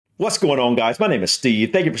What's going on, guys? My name is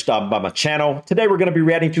Steve. Thank you for stopping by my channel. Today we're going to be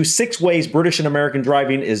reacting to 6 ways British and American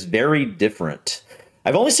driving is very different.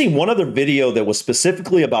 I've only seen one other video that was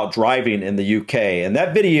specifically about driving in the UK, and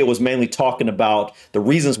that video was mainly talking about the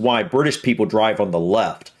reasons why British people drive on the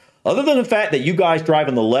left. Other than the fact that you guys drive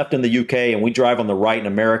on the left in the UK and we drive on the right in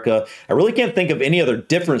America, I really can't think of any other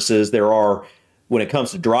differences there are when it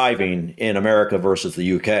comes to driving in America versus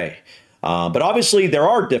the UK. But obviously there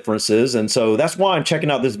are differences, and so that's why I'm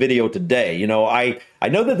checking out this video today. You know, I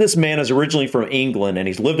know that this man is originally from England and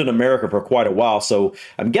he's lived in America for quite a while, so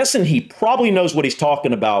I'm guessing he probably knows what he's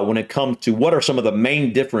talking about when it comes to what are some of the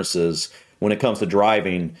main differences when it comes to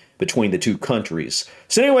driving between the two countries.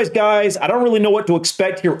 So anyways, guys, I don't really know what to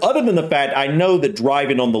expect here other than the fact I know that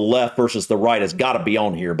driving on the left versus the right has got to be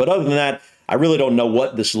on here. But other than that, I really don't know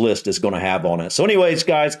what this list is going to have on it. So anyways,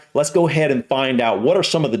 guys, let's go ahead and find out what are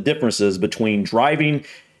some of the differences between driving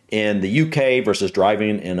in the UK versus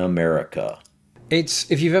driving in America.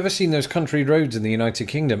 If you've ever seen those country roads in the United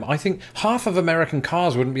Kingdom, I think half of American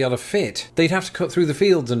cars wouldn't be able to fit. They'd have to cut through the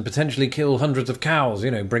fields and potentially kill hundreds of cows,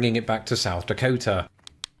 you know, bringing it back to South Dakota.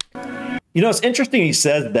 You know, it's interesting he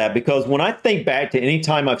says that because when I think back to any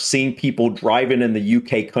time I've seen people driving in the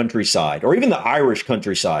UK countryside or even the Irish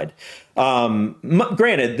countryside,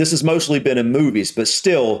 granted, this has mostly been in movies, but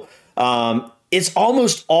still, it's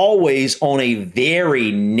almost always on a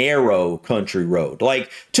very narrow country road, like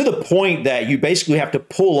to the point that you basically have to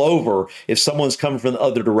pull over if someone's coming from the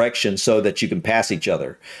other direction so that you can pass each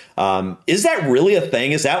other. Is that really a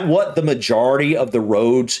thing? Is that what the majority of the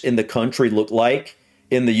roads in the country look like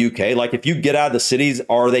in the UK? Like if you get out of the cities,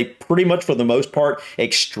 are they pretty much for the most part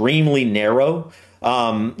extremely narrow?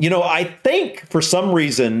 You know, I think for some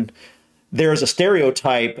reason, there's a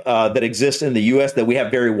stereotype that exists in the U.S. that we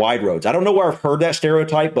have very wide roads. I don't know where I've heard that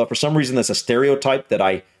stereotype, but for some reason, that's a stereotype that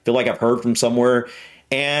I feel like I've heard from somewhere.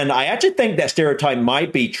 And I actually think that stereotype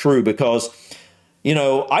might be true because, you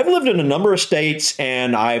know, I've lived in a number of states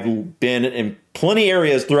and I've been in plenty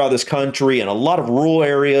areas throughout this country and a lot of rural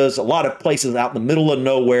areas, a lot of places out in the middle of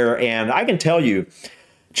nowhere. And I can tell you,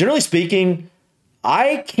 generally speaking,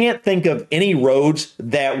 I can't think of any roads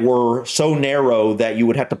that were so narrow that you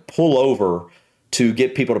would have to pull over to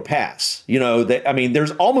get people to pass. You know, I mean,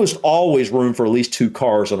 there's almost always room for at least 2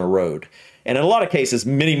 cars on a road. And in a lot of cases,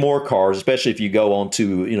 many more cars, especially if you go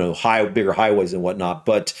onto, you know, bigger highways and whatnot.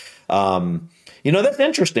 But, you know, that's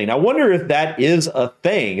interesting. I wonder if that is a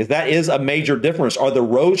thing, if that is a major difference. Are the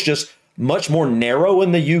roads just much more narrow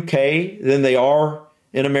in the UK than they are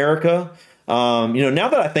in America? You know, now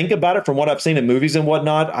that I think about it from what I've seen in movies and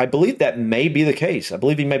whatnot, I believe that may be the case. I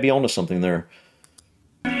believe he may be onto something there.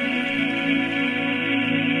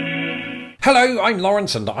 Hello, I'm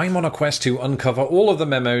Lawrence and I'm on a quest to uncover all of the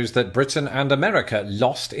memos that Britain and America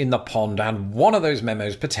lost in the pond, and one of those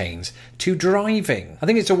memos pertains to driving. I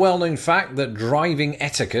think it's a well-known fact that driving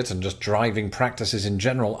etiquette and just driving practices in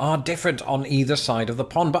general are different on either side of the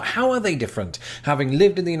pond. But how are they different? Having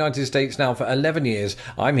lived in the United States now for 11 years,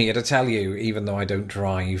 I'm here to tell you, even though I don't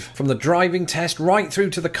drive. From the driving test right through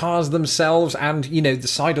to the cars themselves and, you know, the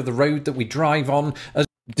side of the road that we drive on.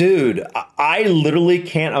 Dude, I literally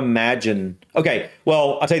can't imagine. Okay,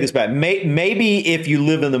 well, I'll take this back. Maybe if you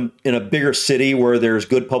live in a bigger city where there's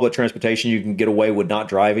good public transportation, you can get away with not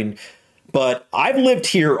driving. But I've lived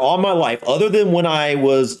here all my life, other than when I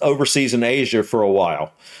was overseas in Asia for a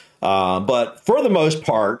while. But for the most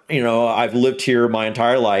part, you know, I've lived here my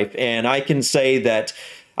entire life, and I can say that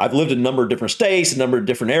I've lived in a number of different states, a number of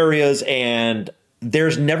different areas, and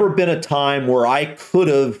there's never been a time where I could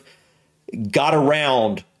have got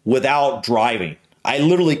around without driving. I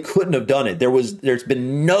literally couldn't have done it. There's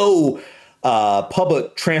been no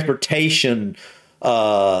public transportation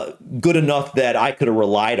good enough that I could have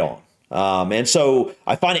relied on. And so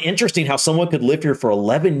I find it interesting how someone could live here for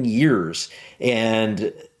 11 years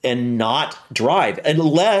and not drive,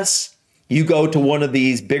 unless you go to one of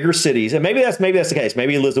these bigger cities. And maybe that's the case.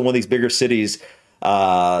 Maybe he lives in one of these bigger cities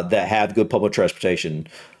that have good public transportation.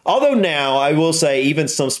 Although now I will say even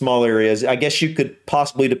some small areas, I guess you could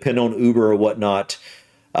possibly depend on Uber or whatnot.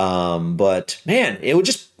 But man,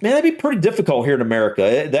 that'd be pretty difficult here in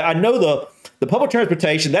America. I know the public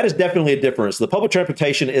transportation, that is definitely a difference. The public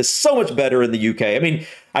transportation is so much better in the UK. I mean,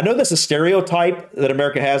 I know that's a stereotype that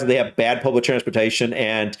America has, that they have bad public transportation,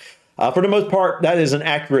 and for the most part, that is an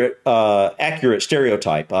accurate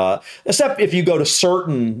stereotype. Except if you go to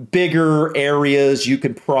certain bigger areas, you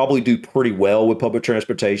can probably do pretty well with public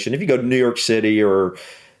transportation. If you go to New York City or,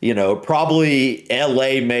 you know, probably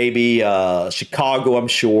LA, maybe Chicago, I'm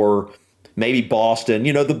sure, maybe Boston,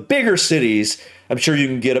 you know, the bigger cities, I'm sure you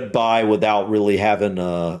can get it by without really having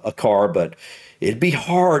a car. But it'd be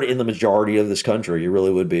hard in the majority of this country. It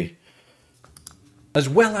really would be. As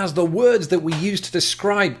well as the words that we use to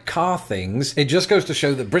describe car things. It just goes to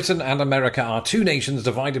show that Britain and America are two nations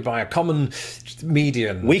divided by a common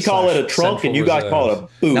median. We call it a trunk and you guys call it a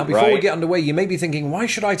boot, Now, before right? we get underway, you may be thinking, why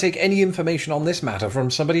should I take any information on this matter from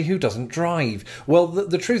somebody who doesn't drive? Well,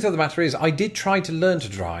 the truth of the matter is I did try to learn to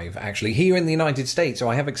drive, actually, here in the United States, so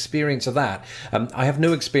I have experience of that. I have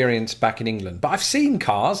no experience back in England, but I've seen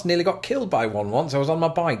cars, nearly got killed by one once. I was on my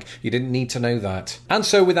bike. You didn't need to know that. And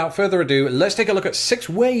so, without further ado, let's take a look at 6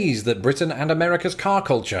 ways that Britain and America's car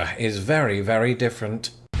culture is very, very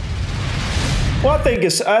different. Well,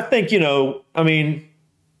 I think, you know, I mean,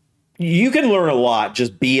 you can learn a lot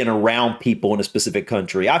just being around people in a specific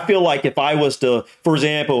country. I feel like if I was to, for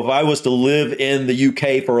example, if I was to live in the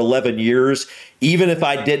UK for 11 years, even if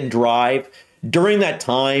I didn't drive, during that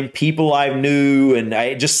time, people I knew and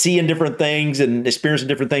I just seeing different things and experiencing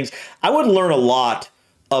different things, I would learn a lot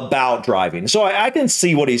about driving. So I can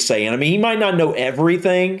see what he's saying. I mean, he might not know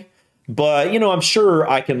everything, but, you know, I'm sure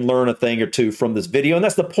I can learn a thing or two from this video. And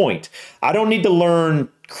that's the point. I don't need to learn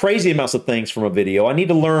crazy amounts of things from a video. I need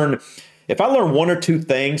to learn, if I learn 1 or 2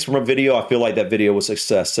 things from a video, I feel like that video was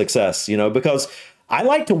success, you know, because I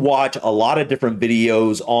like to watch a lot of different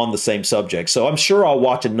videos on the same subject. So I'm sure I'll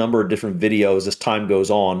watch a number of different videos as time goes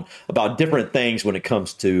on about different things when it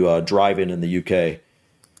comes to driving in the UK.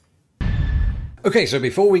 Okay, so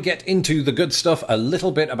before we get into the good stuff, a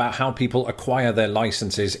little bit about how people acquire their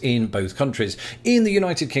licenses in both countries. In the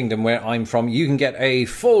United Kingdom, where I'm from, you can get a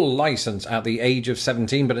full license at the age of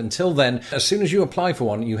 17, but until then, as soon as you apply for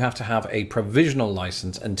one, you have to have a provisional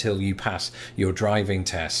license until you pass your driving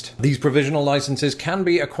test. These provisional licenses can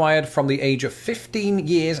be acquired from the age of 15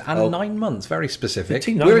 years and 9 months, very specific.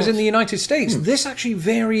 Whereas in the United States, this actually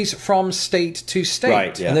varies from state to state.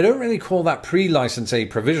 Right, yeah. And they don't really call that pre-license a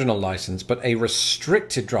provisional license, but a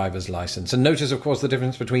restricted driver's license. And notice, of course, the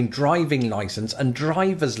difference between driving license and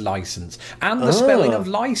driver's license and the spelling of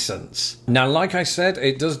license. Now, like I said,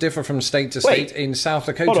 it does differ from state to state. In South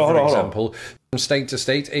Dakota, for example, from state to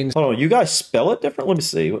state. Hold on, you guys spell it different? Let me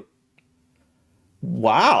see.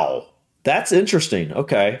 Wow, that's interesting.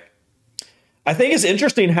 Okay. I think it's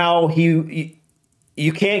interesting how you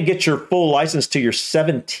can't get your full license till you're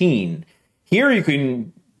 17. Here you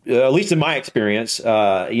can, at least in my experience,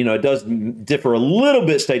 you know, it does differ a little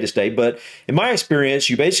bit state to state, but in my experience,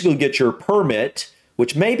 you basically get your permit,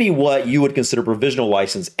 which may be what you would consider provisional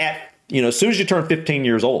license at, you know, as soon as you turn 15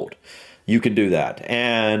 years old, you can do that.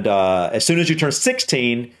 And as soon as you turn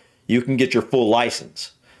 16, you can get your full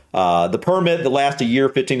license. The permit that lasts a year,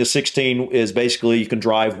 15 to 16, is basically you can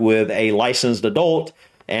drive with a licensed adult,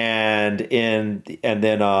 and then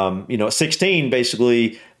you know, 16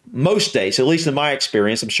 basically. Most states, at least in my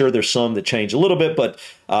experience, I'm sure there's some that change a little bit, but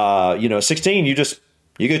you know, 16, you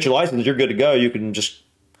get your license, you're good to go. You can just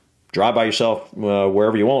drive by yourself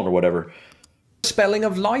wherever you want or whatever. Spelling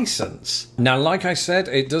of license. Now, like I said,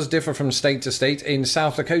 it does differ from state to state. In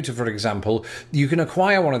South Dakota, for example, you can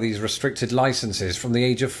acquire one of these restricted licenses from the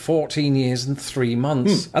age of 14 years and 3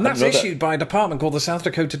 months. And that's issued by a department called the South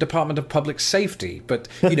Dakota Department of Public Safety. But,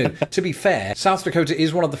 you know, to be fair, South Dakota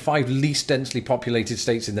is one of the 5 least densely populated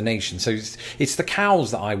states in the nation. So it's the cows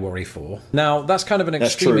that I worry for. Now, that's kind of an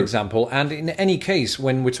extreme example. And in any case,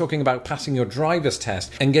 when we're talking about passing your driver's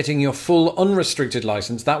test and getting your full unrestricted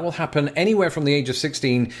license, that will happen anywhere from the age of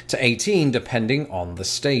 16 to 18, depending on the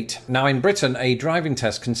state. Now, in Britain, a driving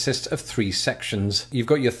test consists of 3 sections. You've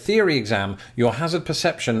got your theory exam, your hazard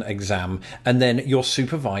perception exam, and then your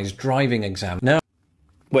supervised driving exam. Now,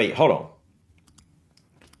 wait, hold on.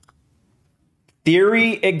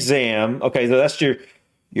 Theory exam. Okay, so that's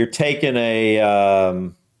you're taking a, I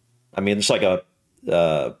mean, it's like a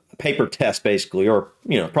paper test basically, or,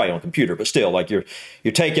 you know, probably on a computer, but still, like you're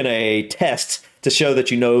taking a test to show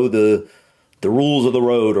that you know the rules of the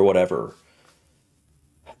road or whatever.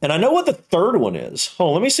 And I know what the third one is. Hold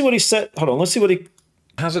on, let me see what he said. Hold on, let's see what he...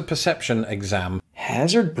 Hazard perception exam.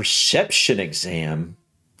 Hazard perception exam.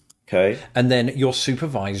 Okay. And then your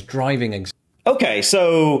supervised driving exam. Okay,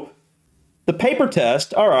 so the paper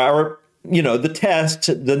test, all right, or, you know, the test,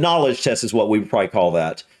 the knowledge test is what we would probably call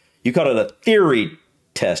that. You call it a theory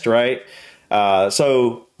test, right?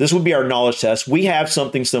 So this would be our knowledge test. We have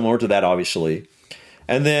something similar to that, obviously.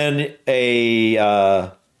 And then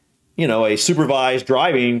a, you know, a supervised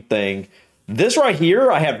driving thing. This right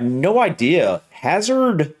here, I have no idea.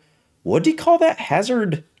 Hazard, what do you call that?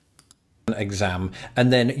 Hazard exam.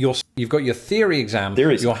 And then your You've got your theory exam,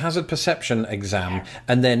 Theories. your hazard perception exam,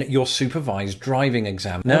 and then your supervised driving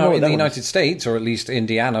exam. Now, in the United States, or at least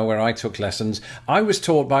Indiana, where I took lessons, I was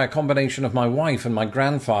taught by a combination of my wife and my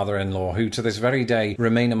grandfather-in-law, who to this very day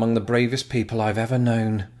remain among the bravest people I've ever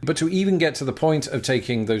known. But to even get to the point of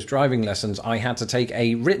taking those driving lessons, I had to take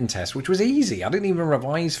a written test, which was easy. I didn't even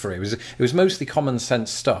revise for it. It was mostly common sense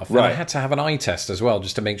stuff. Right. And I had to have an eye test as well,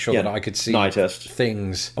 just to make sure that I could see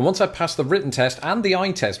things. And once I passed the written test and the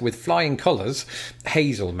eye test with flying colours,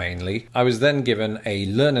 hazel mainly, I was then given a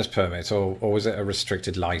learner's permit, or was it a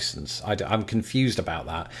restricted licence? I'm confused about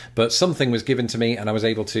that. But something was given to me and I was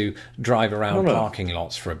able to drive around parking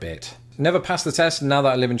lots for a bit. Never passed the test, and now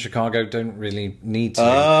that I live in Chicago, don't really need to.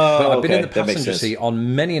 But I've been in the passenger seat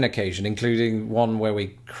on many an occasion, including one where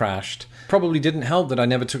we crashed. Probably didn't help that I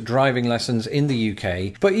never took driving lessons in the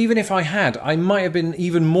UK, but even if I had, I might have been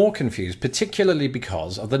even more confused, particularly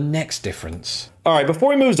because of the next difference. All right, before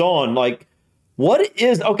we move on, like, what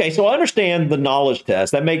is, okay, so I understand the knowledge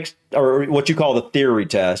test. That makes, or what you call the theory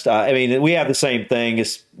test. I mean, we have the same thing.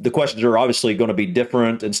 The questions are obviously going to be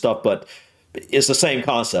different and stuff, but it's the same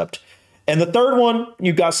concept. And the third one,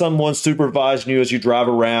 you got someone supervising you as you drive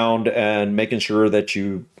around and making sure that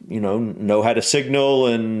you know how to signal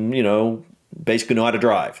and, basically know how to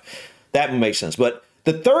drive. That makes sense. But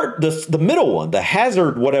the third, the middle one, the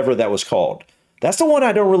hazard, whatever that was called, that's the one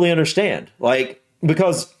I don't really understand. Like,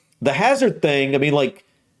 because the hazard thing, I mean, like,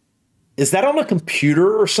 is that on a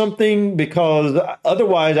computer or something? Because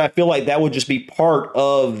otherwise I feel like that would just be part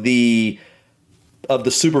of the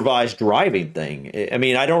supervised driving thing. I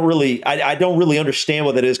mean, I don't really understand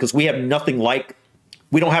what that is, because we have nothing like,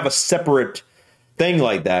 we don't have a separate thing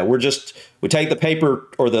like that. We take the paper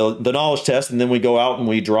or the knowledge test, and then we go out and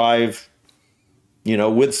we drive,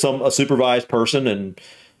 with a supervised person,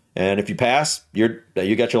 and if you pass, you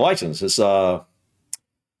got your license. It's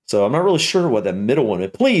so I'm not really sure what that middle one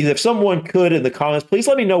is. Please, if someone could in the comments, please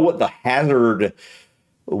let me know what the hazard,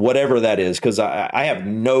 whatever that is, because I have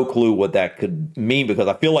no clue what that could mean, because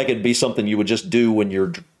I feel like it'd be something you would just do when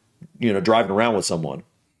you're, driving around with someone.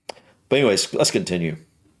 But anyways, let's continue.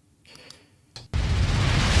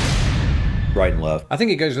 Right and left. I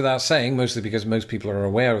think it goes without saying, mostly because most people are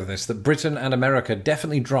aware of this, that Britain and America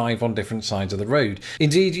definitely drive on different sides of the road.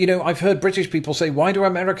 Indeed, I've heard British people say, why do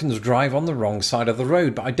Americans drive on the wrong side of the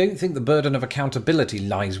road? But I don't think the burden of accountability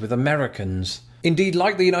lies with Americans. Indeed,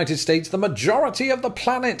 like the United States, the majority of the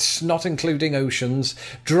planet, not including oceans,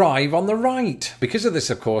 drive on the right. Because of this,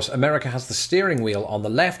 of course, America has the steering wheel on the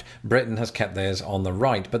left, Britain has kept theirs on the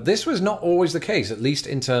right. But this was not always the case, at least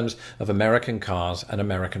in terms of American cars and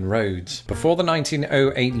American roads. Before the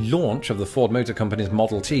 1908 launch of the Ford Motor Company's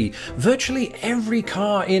Model T, virtually every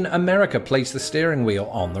car in America placed the steering wheel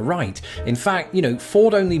on the right. In fact,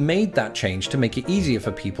 Ford only made that change to make it easier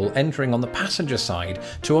for people entering on the passenger side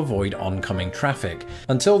to avoid oncoming traffic.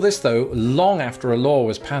 Until this, though, long after a law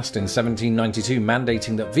was passed in 1792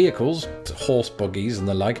 mandating that vehicles, horse buggies and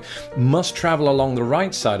the like, must travel along the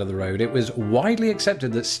right side of the road, it was widely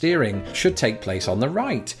accepted that steering should take place on the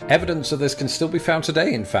right. Evidence of this can still be found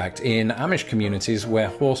today, in fact, in Amish communities where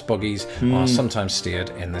horse buggies are sometimes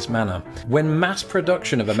steered in this manner. When mass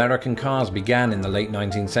production of American cars began in the late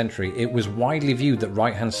 19th century, it was widely viewed that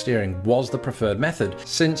right-hand steering was the preferred method,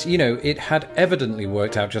 since, it had evidently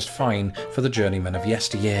worked out just fine for the journeymen of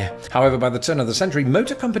yesteryear. However, by the turn of the century,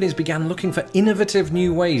 motor companies began looking for innovative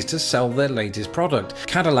new ways to sell their latest product.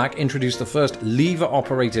 Cadillac introduced the first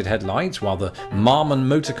lever-operated headlights, while the Marmon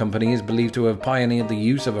Motor Company is believed to have pioneered the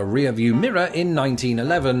use of a rear-view mirror in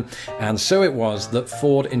 1911, and so it was that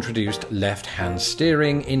Ford introduced left-hand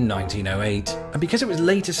steering in 1908. And because it was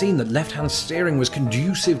later seen that left-hand steering was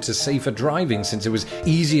conducive to safer driving, since it was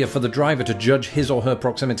easier for the driver to judge his or her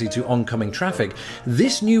proximity to oncoming traffic,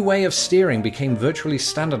 this new way of steering became virtually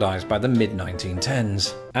standardized by the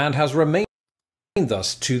mid-1910s, and has remained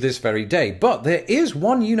thus to this very day. But there is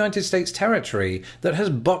one United States territory that has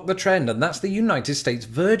bucked the trend, and that's the United States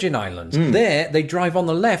Virgin Islands. There, they drive on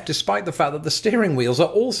the left, despite the fact that the steering wheels are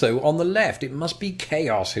also on the left. It must be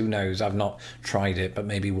chaos. Who knows? I've not tried it, but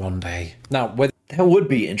maybe one day. Now, whether that would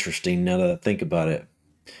be interesting now that I think about it.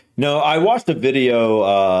 No, I watched a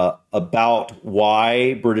video about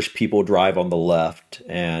why British people drive on the left,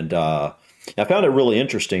 and I found it really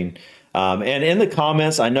interesting. And in the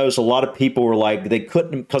comments, I noticed a lot of people were like, they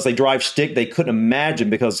couldn't, because they drive stick, they couldn't imagine,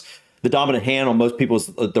 because the dominant hand on most people is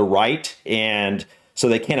the right, and so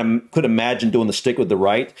they couldn't imagine doing the stick with the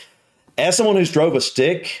right. As someone who's drove a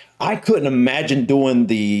stick, I couldn't imagine doing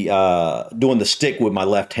the stick with my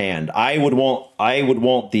left hand. I would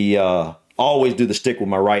want the always do the stick with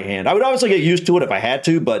my right hand. I would obviously get used to it if I had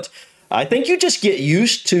to, but I think you just get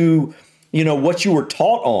used to, what you were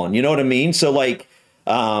taught on. You know what I mean? So like,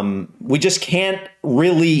 we just can't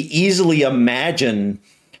really easily imagine,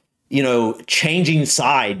 changing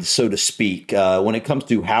sides, so to speak, when it comes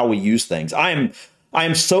to how we use things. I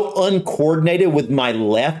am so uncoordinated with my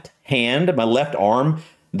left hand, my left arm,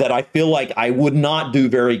 that I feel like I would not do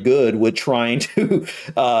very good with trying to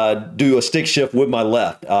do a stick shift with my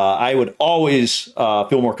left. I would always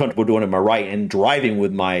feel more comfortable doing it with my right, and driving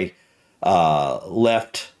with my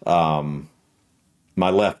left arm.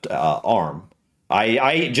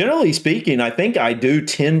 I generally speaking, I think I do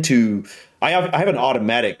tend to. I have an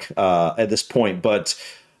automatic at this point, but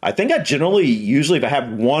I think I usually, if I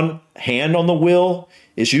have one hand on the wheel,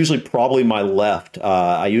 it's usually probably my left.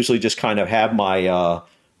 I usually just kind of have my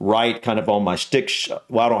right kind of on my stick.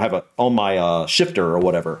 Well, I don't have it on my shifter or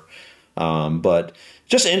whatever. But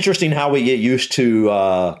just interesting how we get used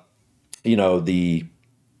to, the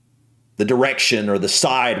direction or the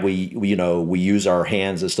side we use our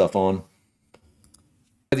hands and stuff on.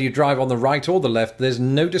 Whether you drive on the right or the left, there's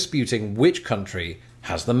no disputing which country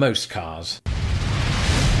has the most cars.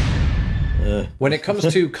 When it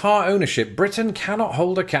comes to car ownership, Britain cannot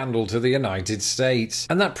hold a candle to the United States.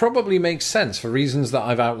 And that probably makes sense for reasons that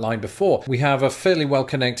I've outlined before. We have a fairly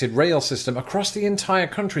well-connected rail system across the entire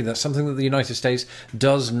country. That's something that the United States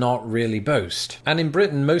does not really boast. And in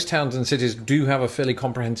Britain, most towns and cities do have a fairly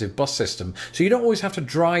comprehensive bus system. So you don't always have to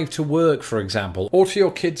drive to work, for example, or to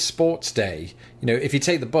your kid's sports day. If you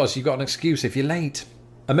take the bus, you've got an excuse if you're late.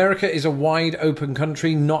 America is a wide open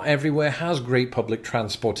country. Not everywhere has great public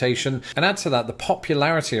transportation. And add to that, the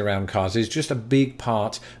popularity around cars is just a big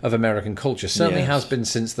part of American culture. Certainly has been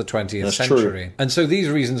since the 20th century. True. And so these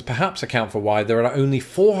reasons perhaps account for why there are only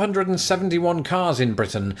 471 cars in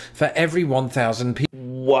Britain for every 1,000 people.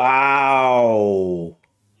 Wow.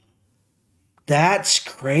 That's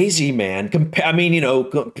crazy, man.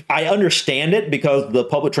 I understand it because the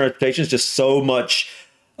public transportation is just so much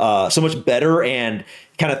better, and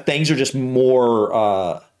kind of things are just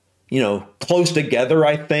more, close together,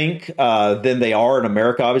 I think, than they are in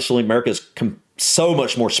America. Obviously, America is so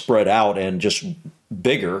much more spread out and just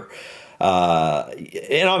bigger.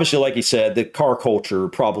 And obviously, like you said, the car culture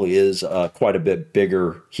probably is quite a bit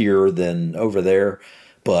bigger here than over there.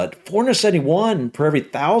 But 471 per every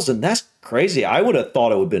 1,000, that's crazy. I would have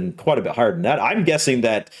thought it would have been quite a bit higher than that. I'm guessing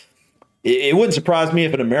that it wouldn't surprise me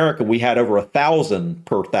if in America we had over 1,000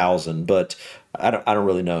 per 1,000, but I don't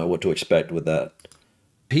really know what to expect with that.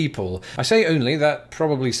 People. I say only, that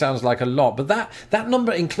probably sounds like a lot, but that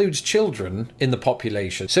number includes children in the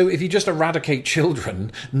population. So if you just eradicate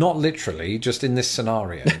children, not literally, just in this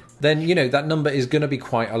scenario, then, that number is going to be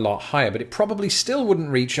quite a lot higher, but it probably still wouldn't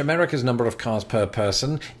reach America's number of cars per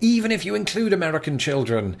person, even if you include American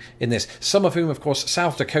children in this, some of whom, of course,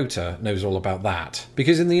 South Dakota knows all about that.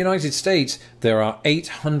 Because in the United States, there are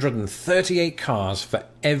 838 cars for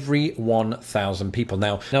every 1,000 people.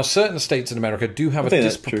 Now, certain states in America do have a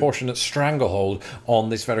disproportionate stranglehold on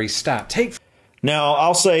this very stat. Now,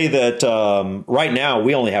 I'll say that right now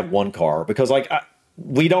we only have one car because,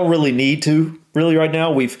 we don't really need to. Really, right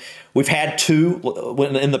now we've had two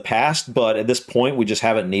in the past, but at this point we just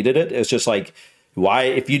haven't needed it. It's just like, why?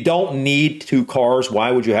 If you don't need two cars,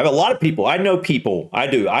 why would you have it? A lot of people. I know people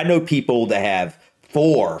that have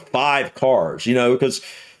 4, 5 cars. Because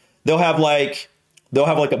they'll have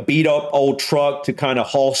a beat up old truck to kind of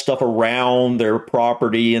haul stuff around their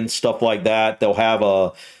property and stuff like that. They'll have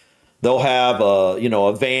a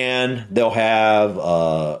van. They'll have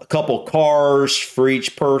a couple cars for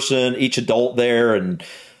each person, each adult there, and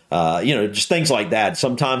just things like that.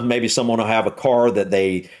 Sometimes maybe someone will have a car that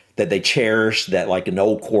they cherish, that like an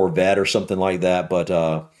old Corvette or something like that. But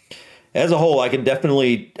as a whole, I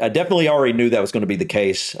definitely already knew that was going to be the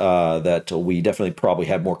case, that we definitely probably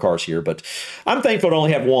have more cars here, but I'm thankful to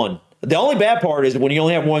only have one. The only bad part is when you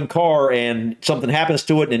only have one car and something happens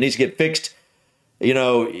to it and it needs to get fixed, you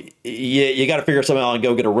got to figure something out and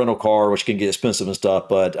go get a rental car, which can get expensive and stuff.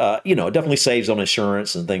 But, it definitely saves on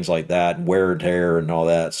insurance and things like that, and wear and tear and all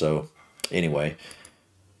that. So anyway.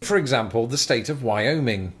 For example, the state of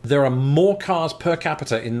Wyoming. There are more cars per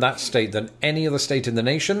capita in that state than any other state in the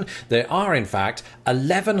nation. There are, in fact,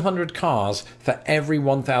 1,100 cars for every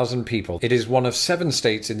 1,000 people. It is one of 7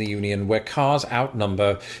 states in the Union where cars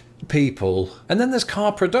outnumber people. And then there's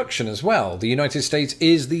car production as well. The United States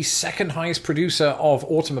is the second highest producer of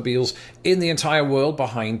automobiles in the entire world,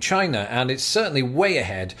 behind China, and it's certainly way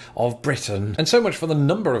ahead of Britain. And so much for the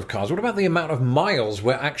number of cars. What about the amount of miles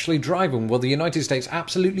we're actually driving? Well, the United States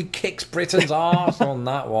absolutely kicks Britain's ass on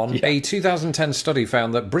that one. Yeah. A 2010 study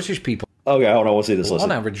found that British people Okay, hold on. We'll see this. On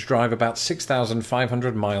Listen. average, drive about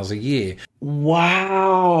 6,500 miles a year.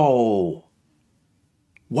 Wow.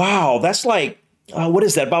 Wow. That's like, what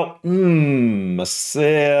is that? About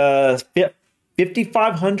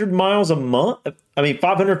 5,500 miles a month? I mean,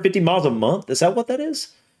 550 miles a month? Is that what that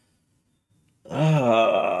is?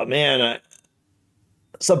 Man.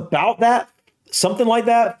 It's about that. Something like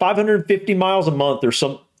that. 550 miles a month or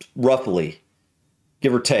some, roughly,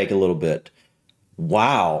 give or take a little bit.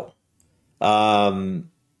 Wow. I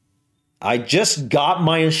just got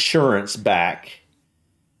my insurance back.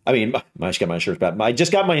 I mean, I just got my insurance back. I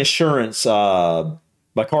just got my insurance,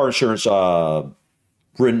 my car insurance,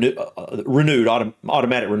 renewed,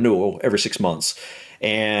 automatic renewal every 6 months.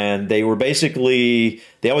 And they were basically,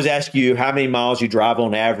 they always ask you how many miles you drive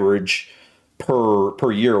on average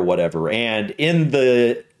per year or whatever. And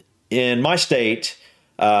in my state,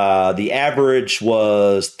 the average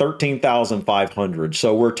was 13,500.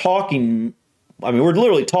 So we're talking, I mean, we're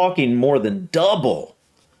literally talking more than double.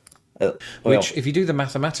 Which, if you do the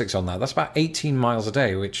mathematics on that, that's about 18 miles a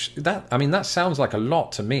day, which, I mean, that sounds like a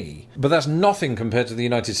lot to me. But that's nothing compared to the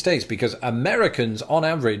United States, because Americans, on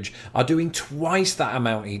average, are doing twice that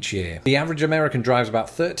amount each year. The average American drives about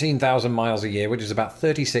 13,000 miles a year, which is about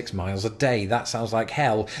 36 miles a day. That sounds like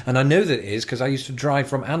hell. And I know that it is, because I used to drive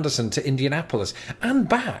from Anderson to Indianapolis and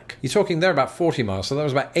back. You're talking there about 40 miles, so that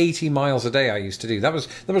was about 80 miles a day I used to do. That was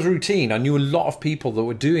routine. I knew a lot of people that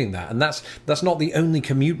were doing that, and that's not the only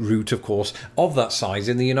commute route, of course, of that size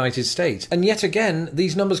in the United States. And yet again,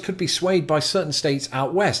 these numbers could be swayed by certain states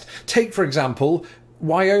out west. Take, for example,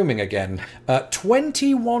 Wyoming again.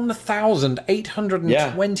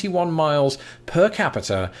 21,821 miles per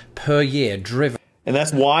capita per year driven. And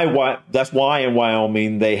that's why in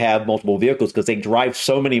Wyoming they have multiple vehicles, because they drive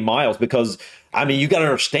so many miles. Because, I mean, you got to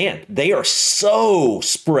understand, they are so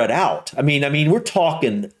spread out. I mean, we're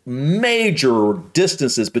talking major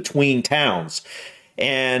distances between towns.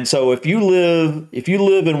 And so if you live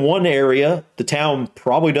in one area, the town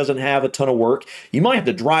probably doesn't have a ton of work. You might have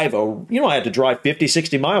to drive 50,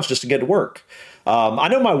 60 miles just to get to work. I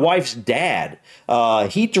know my wife's dad,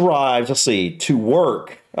 he drives, let's see, to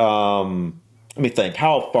work. Let me think,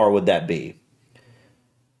 how far would that be?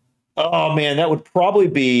 Oh man, that would probably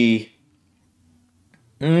be,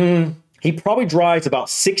 he probably drives about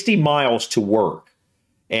 60 miles to work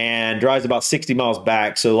and drives about 60 miles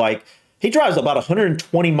back. So like, he drives about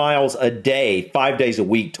 120 miles a day, 5 days a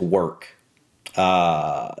week to work,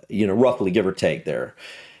 roughly, give or take there.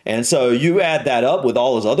 And so you add that up with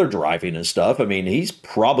all his other driving and stuff. I mean, he's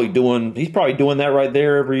probably doing that right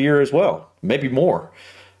there every year as well, maybe more.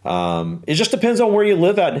 It just depends on where you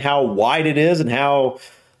live at and how wide it is and how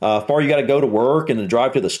far you got to go to work and to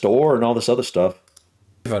drive to the store and all this other stuff.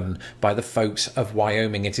 By the folks of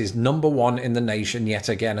Wyoming. It is #1 in the nation yet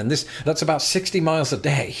again, and that's about 60 miles a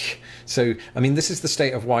day. So, I mean, this is the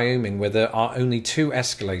state of Wyoming, where there are only 2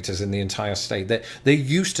 escalators in the entire state. They're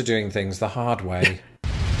used to doing things the hard way.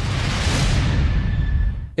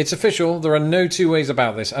 It's official, there are no two ways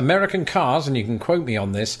about this. American cars, and you can quote me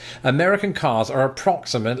on this, American cars are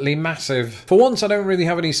approximately massive. For once, I don't really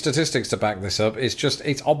have any statistics to back this up,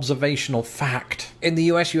 it's observational fact. In the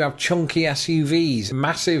US, you have chunky SUVs,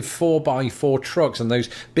 massive 4x4 trucks, and those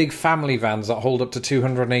big family vans that hold up to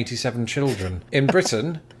 287 children. In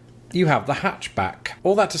Britain, you have the hatchback.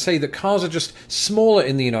 All that to say that cars are just smaller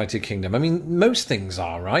in the United Kingdom. I mean, most things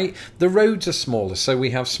are, right? The roads are smaller, so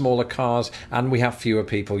we have smaller cars and we have fewer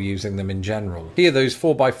people using them in general. Here, those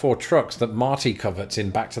 4x4 trucks that Marty covets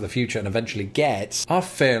in Back to the Future and eventually gets are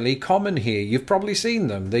fairly common here. You've probably seen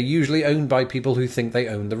them. They're usually owned by people who think they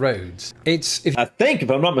own the roads. I think, if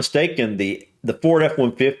I'm not mistaken, the Ford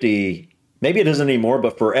F-150, maybe it isn't anymore,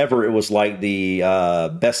 but forever it was like the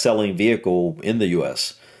best-selling vehicle in the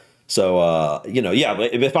U.S. So, yeah,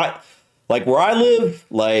 if I, like where I live,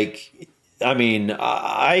 like, I mean,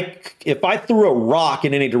 if I threw a rock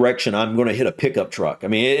in any direction, I'm going to hit a pickup truck. I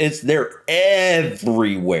mean, they're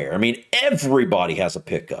everywhere. I mean, everybody has a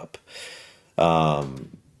pickup.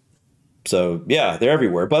 So yeah, they're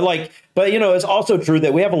everywhere. But it's also true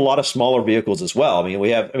that we have a lot of smaller vehicles as well.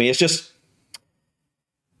 It's just,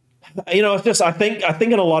 I think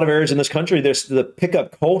in a lot of areas in this country, there's the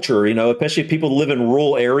pickup culture, especially if people live in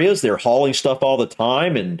rural areas, they're hauling stuff all the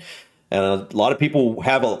time. And a lot of people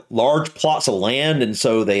have large plots of land. And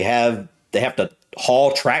so they have to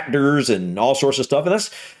haul tractors and all sorts of stuff. And that's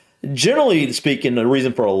generally speaking the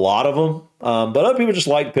reason for a lot of them. But other people just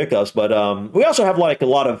like pickups. But we also have like a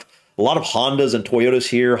lot of Hondas and Toyotas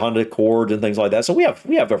here, Honda Accords and things like that. So we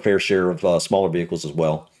have our fair share of smaller vehicles as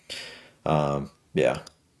well. Yeah.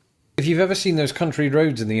 If you've ever seen those country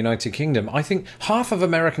roads in the United Kingdom, I think half of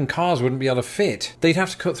American cars wouldn't be able to fit. They'd have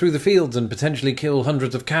to cut through the fields and potentially kill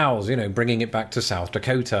hundreds of cows, you know, bringing it back to South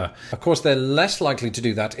Dakota. Of course, they're less likely to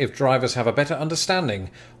do that if drivers have a better understanding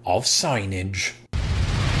of signage.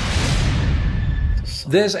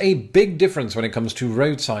 There's a big difference when it comes to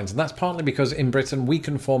road signs, and that's partly because in Britain we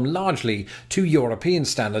conform largely to European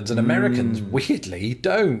standards and Americans, weirdly,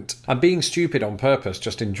 don't. I'm being stupid on purpose,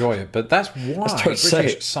 just enjoy it, but that's why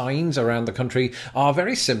British signs around the country are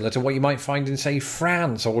very similar to what you might find in, say,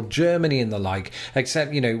 France or Germany and the like,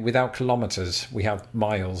 except, you know, without kilometres. We have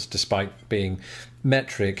miles, despite being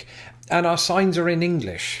metric, and our signs are in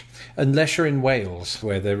English, unless you're in Wales,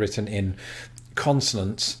 where they're written in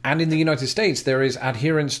consonants. And in the United States there is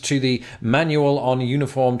adherence to the Manual on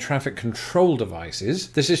Uniform Traffic Control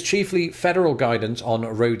Devices. This is chiefly federal guidance on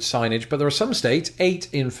road signage, but there are some states, 8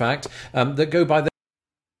 in fact, that go by the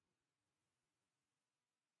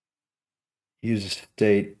use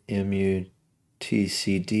state MUTCD.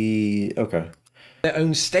 Okay. Their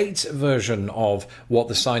own state's version of what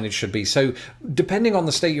the signage should be. So depending on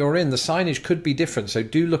the state you're in, the signage could be different. So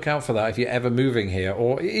do look out for that if you're ever moving here,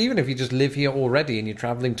 or even if you just live here already and you're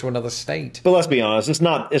traveling to another state. But let's be honest, it's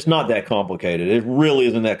not that complicated. It really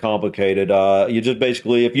isn't that complicated. You just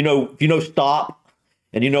basically, if you know stop,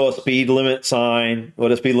 and you know a speed limit sign,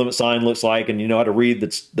 what a speed limit sign looks like, and you know how to read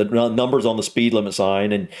the numbers on the speed limit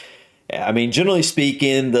sign, and I mean, generally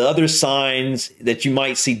speaking, the other signs that you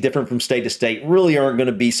might see different from state to state really aren't going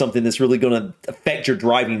to be something that's really going to affect your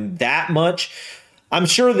driving that much. I'm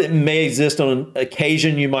sure that may exist on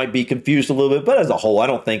occasion. You might be confused a little bit, but as a whole, I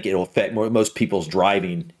don't think it'll affect most people's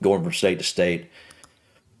driving going from state to state.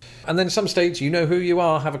 And then some states, you know who you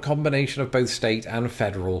are, have a combination of both state and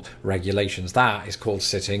federal regulations. That is called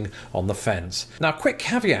sitting on the fence. Now, quick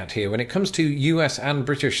caveat here, when it comes to US and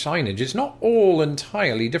British signage, it's not all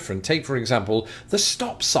entirely different. Take, for example, the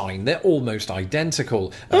stop sign. They're almost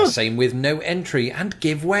identical. Same with no entry and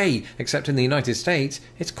give way, except in the United States,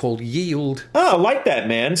 it's called yield. Oh, I like that,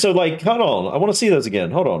 man. So, like, hold on. I want to see those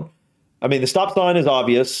again. Hold on. I mean, the stop sign is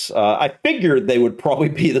obvious. I figured they would probably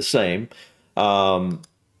be the same.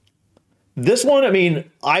 This one, I mean,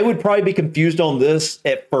 I would probably be confused on this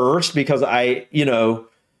at first because I know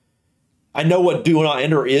what do not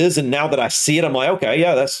enter is, and now that I see it, I'm like, okay,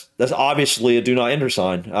 yeah, that's obviously a do not enter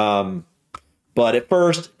sign. But at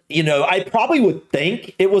first, I probably would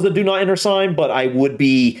think it was a do not enter sign, but I would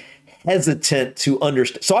be hesitant to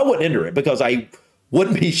understand. So I wouldn't enter it because I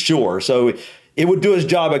wouldn't be sure. So it would do its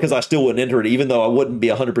job because I still wouldn't enter it, even though I wouldn't be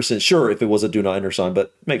 100% sure if it was a do not enter sign,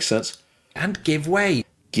 but it makes sense. And give way.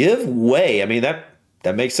 Give way. I mean, that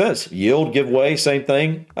makes sense. Yield, give way, same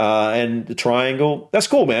thing. And the triangle. That's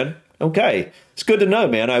cool, man. Okay. It's good to know,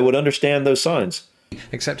 man. I would understand those signs.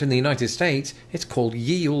 Except in the United States, it's called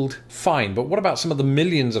yield. Fine, but what about some of the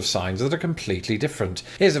millions of signs that are completely different?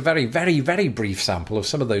 Here's a very, very, very brief sample of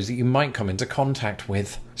some of those that you might come into contact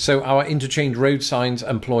with. So our interchange road signs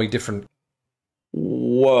employ different...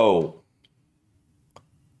 Whoa.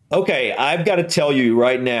 Okay, I've got to tell you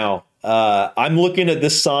right now, I'm looking at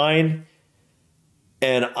this sign,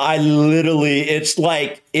 and I literally, it's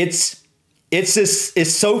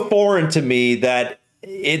so foreign to me that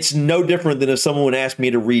it's no different than if someone asked me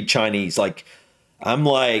to read Chinese. Like, I'm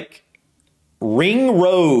like, Ring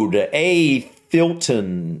Road, A.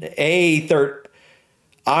 Filton, A. Third.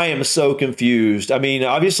 I am so confused. I mean,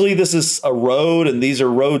 obviously this is a road, and these are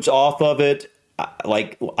roads off of it.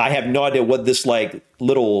 Like, I have no idea what this like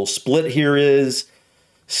little split here is.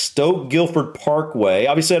 Stoke Guildford Parkway.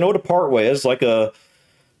 Obviously, I know what a parkway is. It's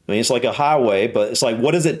like a highway, but it's like,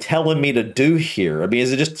 what is it telling me to do here? I mean,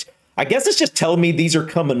 is it just, I guess it's just telling me these are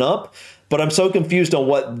coming up, but I'm so confused on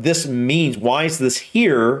what this means. Why is this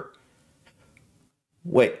here?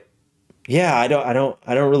 Wait. Yeah, I don't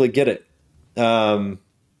really get it.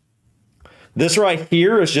 This right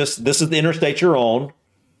here is just, this is the interstate you're on.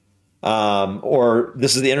 Or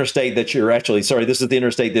this is the interstate that you're this is the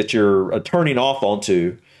interstate that you're turning off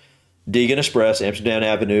onto. Deegan Express, Amsterdam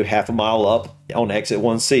Avenue, half a mile up on exit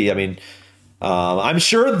 1C. I mean, I'm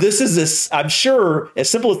sure I'm sure as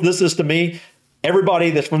simple as this is to me, everybody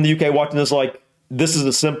that's from the UK watching this, like, this is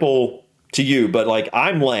as simple to you, but like,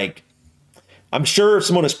 I'm sure if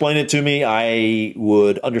someone explained it to me, I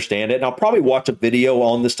would understand it. And I'll probably watch a video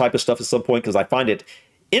on this type of stuff at some point because I find it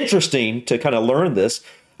interesting to kind of learn this.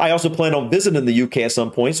 I also plan on visiting the UK at some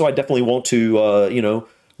point, so I definitely want to,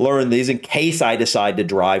 learn these in case I decide to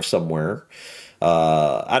drive somewhere.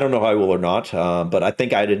 I don't know if I will or not, but I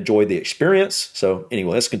think I'd enjoy the experience. So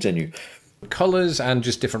anyway, let's continue. colors and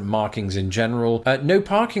just different markings in general. No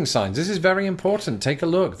parking signs. This is very important. Take a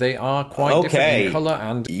look. They are quite different in color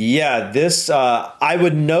and... Yeah, this, I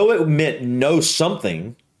would know it meant no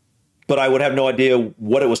something, but I would have no idea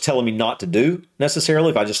what it was telling me not to do necessarily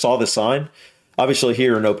if I just saw this sign. Obviously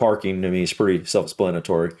here, no parking, I mean, it's pretty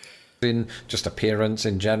self-explanatory. In just appearance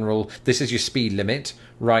in general. This is your speed limit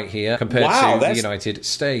right here compared to the United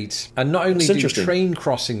States. And not only do train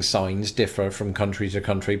crossing signs differ from country to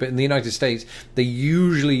country, but in the United States, they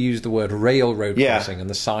usually use the word railroad crossing, and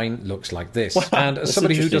the sign looks like this. Wow, and as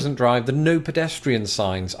somebody who doesn't drive, the no pedestrian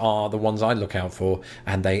signs are the ones I look out for,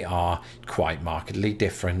 and they are quite markedly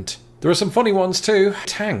different. There are some funny ones too.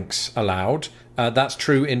 Tanks allowed. That's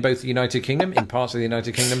true in both the United Kingdom, in parts of the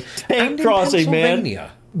United Kingdom, and in Pennsylvania. Man.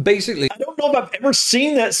 Basically, I don't know if I've ever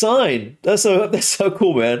seen that sign. That's so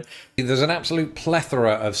cool, man. There's an absolute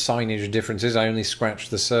plethora of signage differences. I only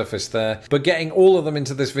scratched the surface there. But getting all of them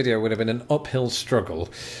into this video would have been an uphill struggle.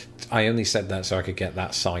 I only said that so I could get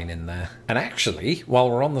that sign in there. And actually, while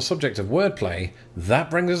we're on the subject of wordplay, that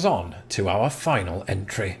brings us on to our final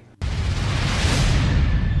entry.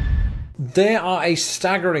 There are a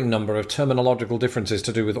staggering number of terminological differences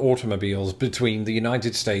to do with automobiles between the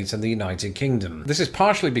United States and the United Kingdom. This is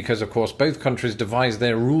partially because, of course, both countries devise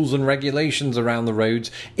their rules and regulations around the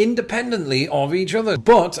roads independently of each other.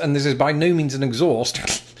 But, and this is by no means an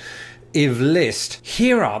exhaust, list.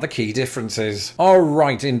 Here are the key differences.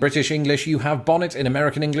 Alright, in British English you have bonnet, in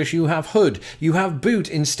American English you have hood, you have boot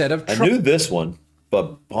instead of I knew this one,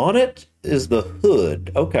 but bonnet is the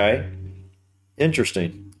hood. Okay.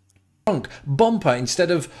 Interesting. Bumper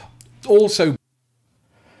instead of also.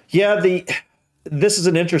 Yeah, this is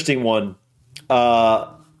an interesting one.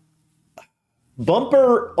 Bumper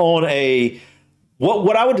on a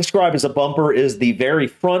what I would describe as a bumper is the very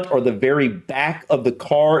front or the very back of the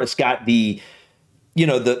car. It's got the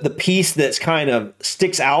the piece that's kind of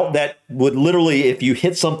sticks out that would literally, if you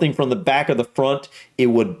hit something from the back of the front, it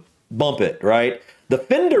would bump it, right? The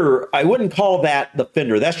fender, I wouldn't call that the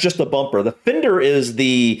fender. That's just the bumper. The fender is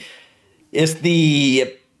the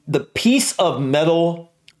piece of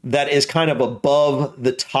metal that is kind of above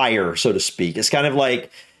the tire, so to speak. It's kind of like,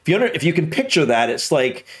 if you can picture that, it's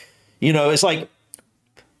like, it's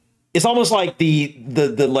almost like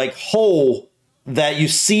the like hole that you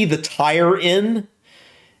see the tire in.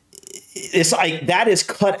 It's like that is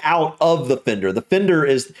cut out of the fender. The fender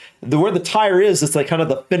is where the tire is. It's like kind of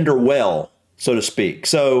the fender well, so to speak.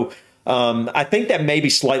 So I think that may be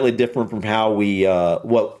slightly different from how we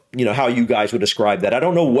how you guys would describe that. I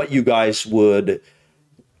don't know what you guys would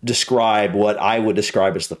describe what I would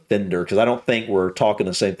describe as the fender, because I don't think we're talking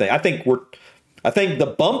the same thing. I think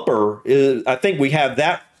the bumper is, I think we have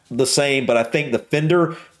that the same, but I think the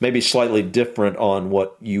fender may be slightly different on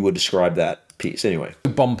what you would describe that piece. Anyway.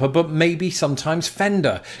 Bumper, but maybe sometimes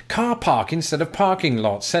fender. Car park instead of parking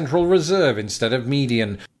lot. Central reserve instead of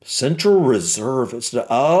median. Central reserve.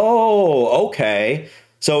 Oh, okay.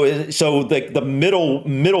 So the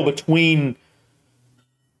middle between,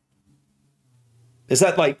 is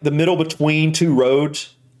that like the middle between two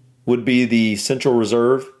roads would be the central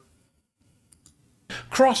reserve?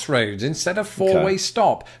 Crossroads instead of four-way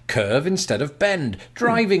stop. Curve instead of bend.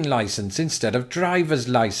 Driving license instead of driver's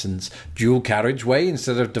license. Dual carriageway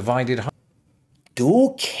instead of divided.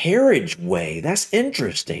 Dual carriageway. That's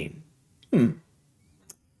interesting.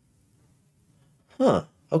 Huh.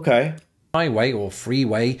 Okay. Highway or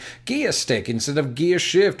freeway, gear stick instead of gear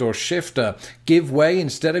shift or shifter, give way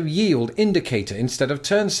instead of yield, indicator instead of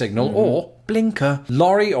turn signal, or blinker.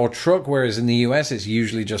 Lorry or truck, whereas in the US it's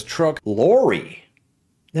usually just truck. Lorry.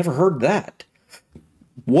 Never heard that.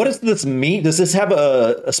 What does this mean? Does this have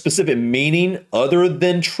a specific meaning other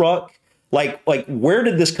than truck? Like where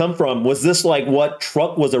did this come from? Was this like what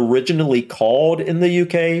truck was originally called in the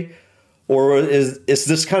UK? Or is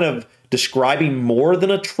this kind of describing more than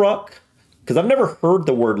a truck? Because I've never heard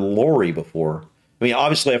the word lorry before. I mean,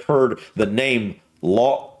 obviously I've heard the name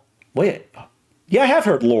yeah, I have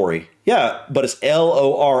heard lorry. Yeah, but it's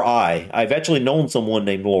L-O-R-I. I've actually known someone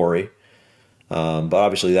named Lori. But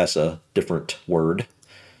obviously that's a different word.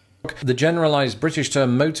 The generalized British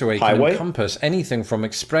term motorway can encompass anything from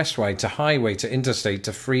expressway to highway to interstate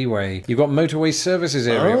to freeway. You've got motorway services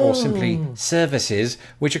area or simply services,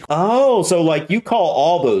 which are... so like you call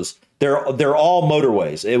all those, they're all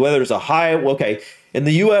motorways. Whether it's a highway, okay. In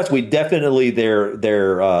the U.S., we definitely they're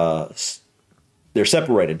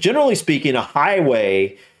separated. Generally speaking, a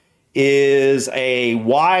highway is a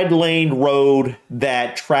wide lane road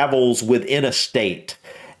that travels within a state.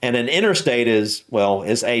 And an interstate is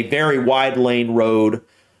a very wide lane road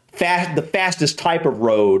the fastest type of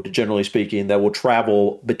road, generally speaking, that will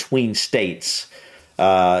travel between states.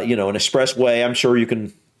 You know, an expressway, I'm sure you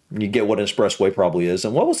get what an expressway probably is.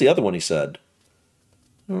 And what was the other one he said?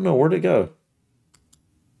 I don't know. Where'd it go?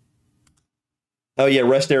 Oh, yeah,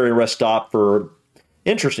 rest area, rest stop for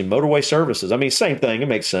interesting motorway services. I mean, same thing. It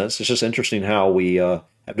makes sense. It's just interesting how we have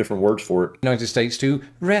different words for it. United States to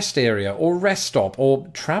rest area or rest stop or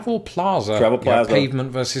travel plaza. Travel plaza.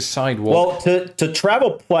 Pavement versus sidewalk. Well, to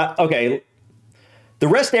travel okay, the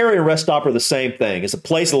rest area and rest stop are the same thing. It's a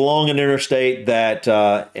place along an interstate that,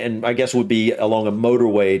 and I guess would be along a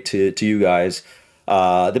motorway to you guys.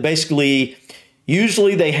 That basically,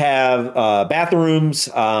 usually they have bathrooms.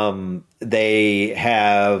 They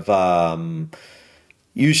have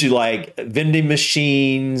usually like vending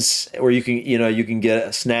machines where you can get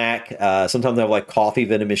a snack. Sometimes they have like coffee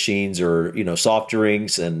vending machines or, soft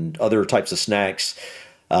drinks and other types of snacks.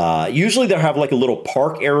 Usually they'll have like a little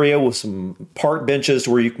park area with some park benches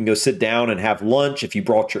where you can go sit down and have lunch if you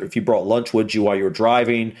brought lunch with you while you were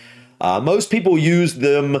driving. Most people use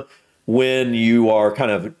them when you are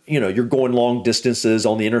kind of, you're going long distances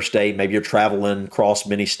on the interstate. Maybe you're traveling across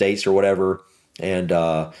many states or whatever. And,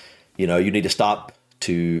 you need to stop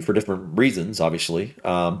for different reasons, obviously.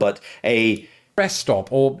 But a rest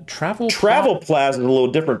stop or travel plaza is a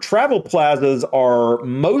little different. Travel plazas are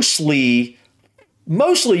mostly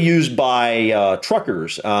used by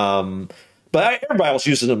truckers. But everybody else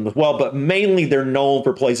uses them as well. But mainly they're known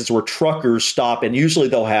for places where truckers stop, and usually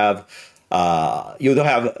they'll have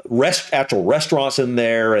actual restaurants in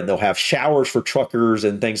there, and they'll have showers for truckers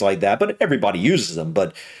and things like that. But everybody uses them.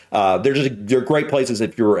 But they're great places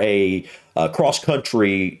if you're a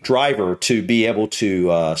cross-country driver to be able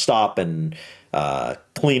to stop and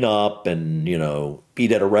clean up and,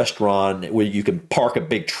 eat at a restaurant where you can park a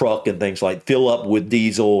big truck and things like fill up with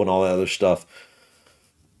diesel and all that other stuff.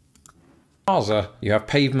 Plaza, you have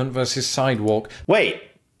pavement versus sidewalk. Wait,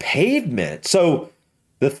 pavement? So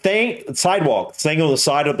sidewalk, thing on the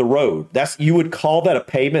side of the road, you would call that a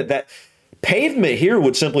pavement? That pavement here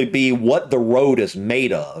would simply be what the road is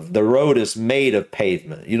made of. The road is made of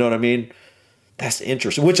pavement. You know what I mean? That's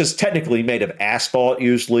interesting, which is technically made of asphalt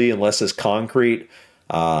usually, unless it's concrete.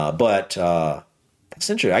 But that's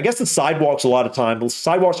interesting. I guess the sidewalks, a lot of times,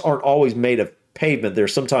 sidewalks aren't always made of pavement. They're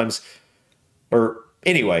sometimes, or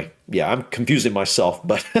anyway, yeah, I'm confusing myself,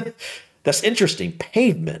 but that's interesting.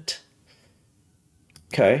 Pavement.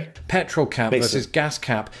 Okay. Petrol cap versus gas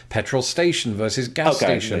cap. Petrol station versus gas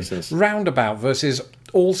station. Makes sense. Roundabout versus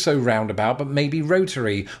also roundabout, but maybe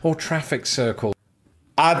rotary or traffic circle.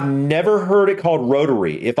 I've never heard it called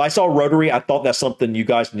rotary. If I saw rotary, I thought that's something you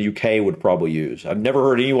guys in the UK would probably use. I've never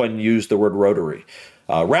heard anyone use the word rotary.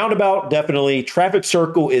 Roundabout, definitely. Traffic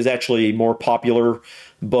circle is actually more popular.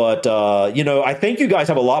 But, I think you guys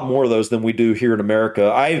have a lot more of those than we do here in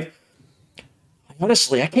America.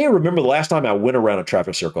 Honestly, I can't remember the last time I went around a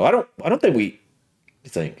traffic circle. I don't think we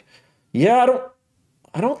think. Yeah,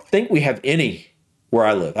 I don't think we have any where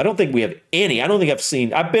I live. I don't think we have any. I don't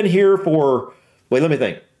think I've been here for, wait, let me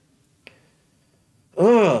think.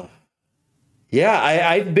 Yeah,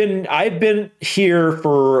 I've been here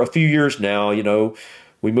for a few years now.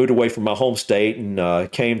 We moved away from my home state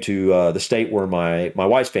and came to the state where my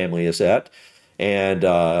wife's family is at. And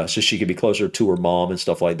so she could be closer to her mom and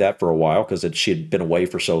stuff like that for a while because she had been away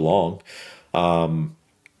for so long. And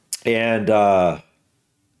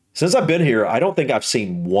since I've been here, I don't think I've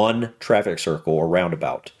seen one traffic circle or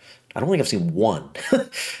roundabout. I don't think I've seen one.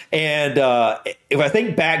 And if I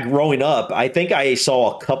think back growing up, I think I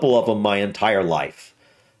saw a couple of them my entire life.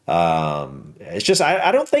 It's just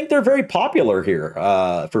I don't think they're very popular here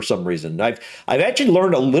for some reason. I've actually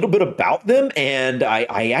learned a little bit about them, and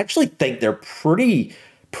I actually think they're pretty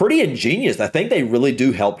ingenious. I think they really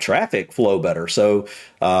do help traffic flow better. So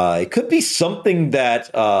it could be something that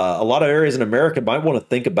a lot of areas in America might want to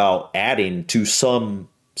think about adding to some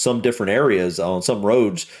different areas on some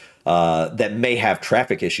roads that may have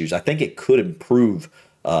traffic issues. I think it could improve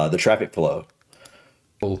the traffic flow.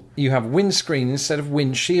 You have windscreen instead of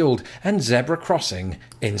windshield, and zebra crossing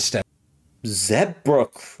instead. Zebra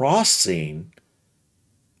crossing?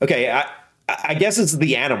 Okay, I guess it's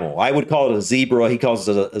the animal. I would call it a zebra. He calls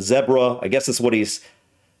it a zebra. I guess that's what he's...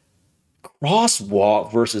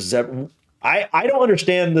 Crosswalk versus zebra. I don't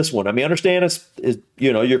understand this one. I mean, I understand it's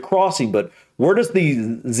you're crossing, but where does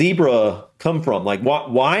the zebra come from? Like,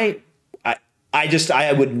 why?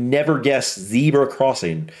 I would never guess zebra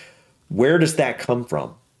crossing. Where does that come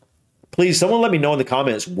from? Please, someone let me know in the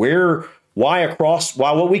comments why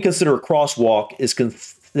what we consider a crosswalk is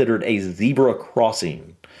considered a zebra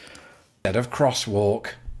crossing. Instead of crosswalk.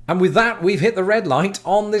 And with that, we've hit the red light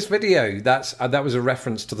on this video. That was a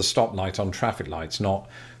reference to the stoplight on traffic lights, not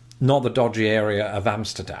the dodgy area of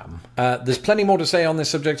Amsterdam. There's plenty more to say on this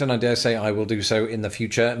subject, and I dare say I will do so in the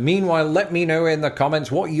future. Meanwhile, let me know in the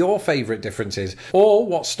comments what your favourite difference is, or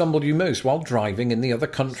what stumbled you most while driving in the other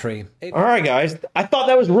country. All right, guys. I thought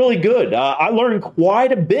that was really good. I learned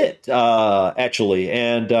quite a bit, actually,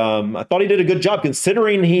 and I thought he did a good job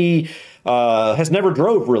considering he has never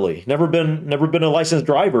drove, really. Never been a licensed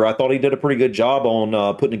driver. I thought he did a pretty good job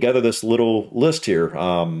on putting together this little list here.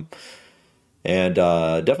 And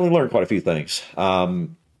definitely learned quite a few things.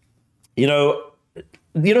 You know,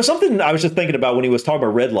 something I was just thinking about when he was talking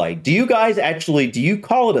about red light. Do you guys actually, do you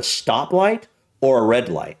call it a stoplight or a red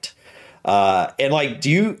light? And like,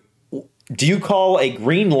 do you call a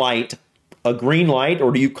green light,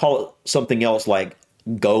 or do you call it something else like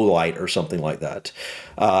go light or something like that?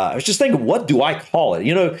 I was just thinking, what do I call it?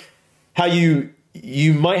 You know, how you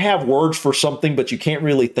might have words for something, but you can't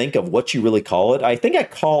really think of what you really call it. I think I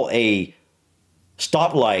call a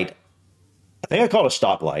stoplight. I think I call it a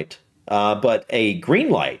stoplight, but a green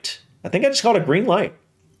light, I think I just call it a green light.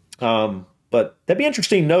 But that'd be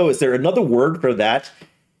interesting to know, is there another word for that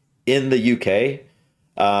in the UK?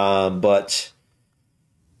 But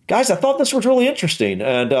guys, I thought this was really interesting.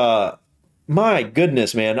 And my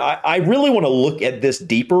goodness, man, I really want to look at this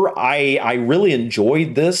deeper. I really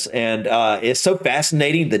enjoyed this. And it's so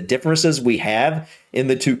fascinating, the differences we have in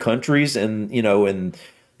the two countries, and, you know, and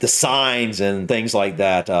the signs and things like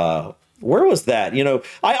that. Where was that? You know,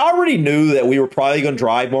 I already knew that we were probably going to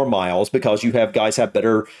drive more miles because you guys have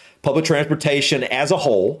better public transportation as a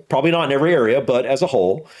whole. Probably not in every area, but as a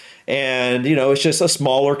whole. And, you know, it's just a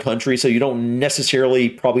smaller country, so you don't necessarily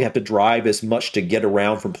probably have to drive as much to get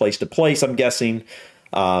around from place to place, I'm guessing,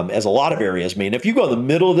 as a lot of areas. I mean, if you go in the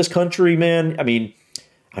middle of this country, man, I mean,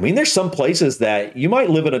 there's some places that you might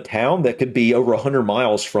live in a town that could be over 100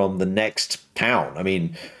 miles from the next town. I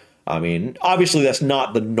mean, obviously that's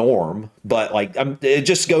not the norm, but like, it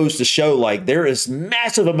just goes to show, like, there is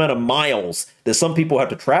massive amount of miles that some people have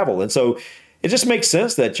to travel. And so it just makes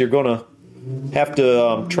sense that you're going to have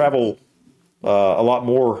to travel a lot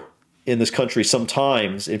more in this country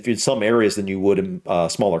sometimes, if in some areas, than you would in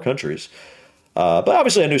smaller countries. But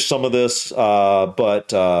obviously I knew some of this,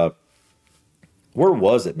 but where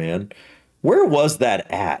was it, man? Where was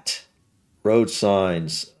that at? Road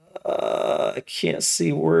signs. I can't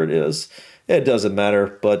see where it is. It doesn't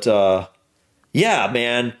matter. But yeah,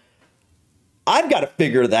 man, I've got to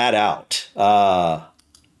figure that out.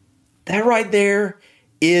 That right there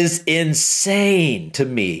is insane to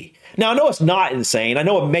me. Now, I know it's not insane. I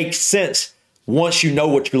know it makes sense once you know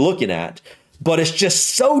what you're looking at, but it's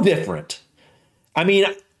just so different. I mean,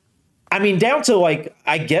 down to, like,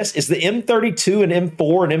 I guess, is the M32 and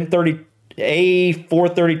M4 and M30,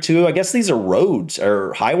 A432, I guess these are roads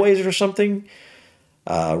or highways or something.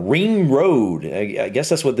 Ring Road, I guess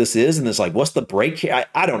that's what this is. And it's like, what's the break here?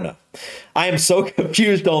 I don't know. I am so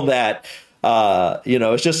confused on that. You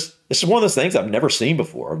know, it's just one of those things I've never seen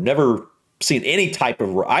before. I've never seen any type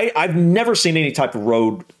of, I've never seen any type of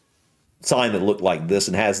road sign that looked like this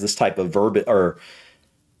and has this type of verbiage, or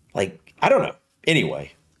like, I don't know.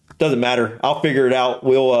 Anyway, doesn't matter. I'll figure it out.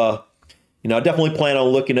 We'll, you know, I definitely plan on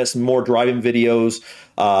looking at some more driving videos.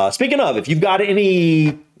 Speaking of, if you've got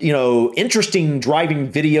any, you know, interesting driving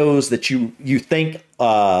videos that you think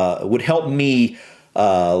would help me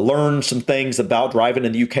learn some things about driving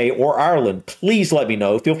in the UK or Ireland, please let me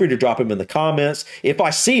know. Feel free to drop them in the comments. If I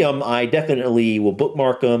see them, I definitely will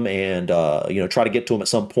bookmark them and, you know, try to get to them at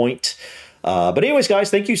some point. But anyways, guys,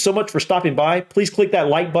 thank you so much for stopping by. Please click that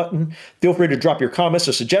like button. Feel free to drop your comments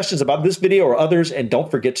or suggestions about this video or others. And don't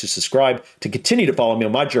forget to subscribe to continue to follow me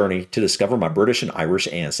on my journey to discover my British and Irish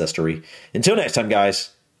ancestry. Until next time, guys,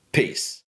 peace.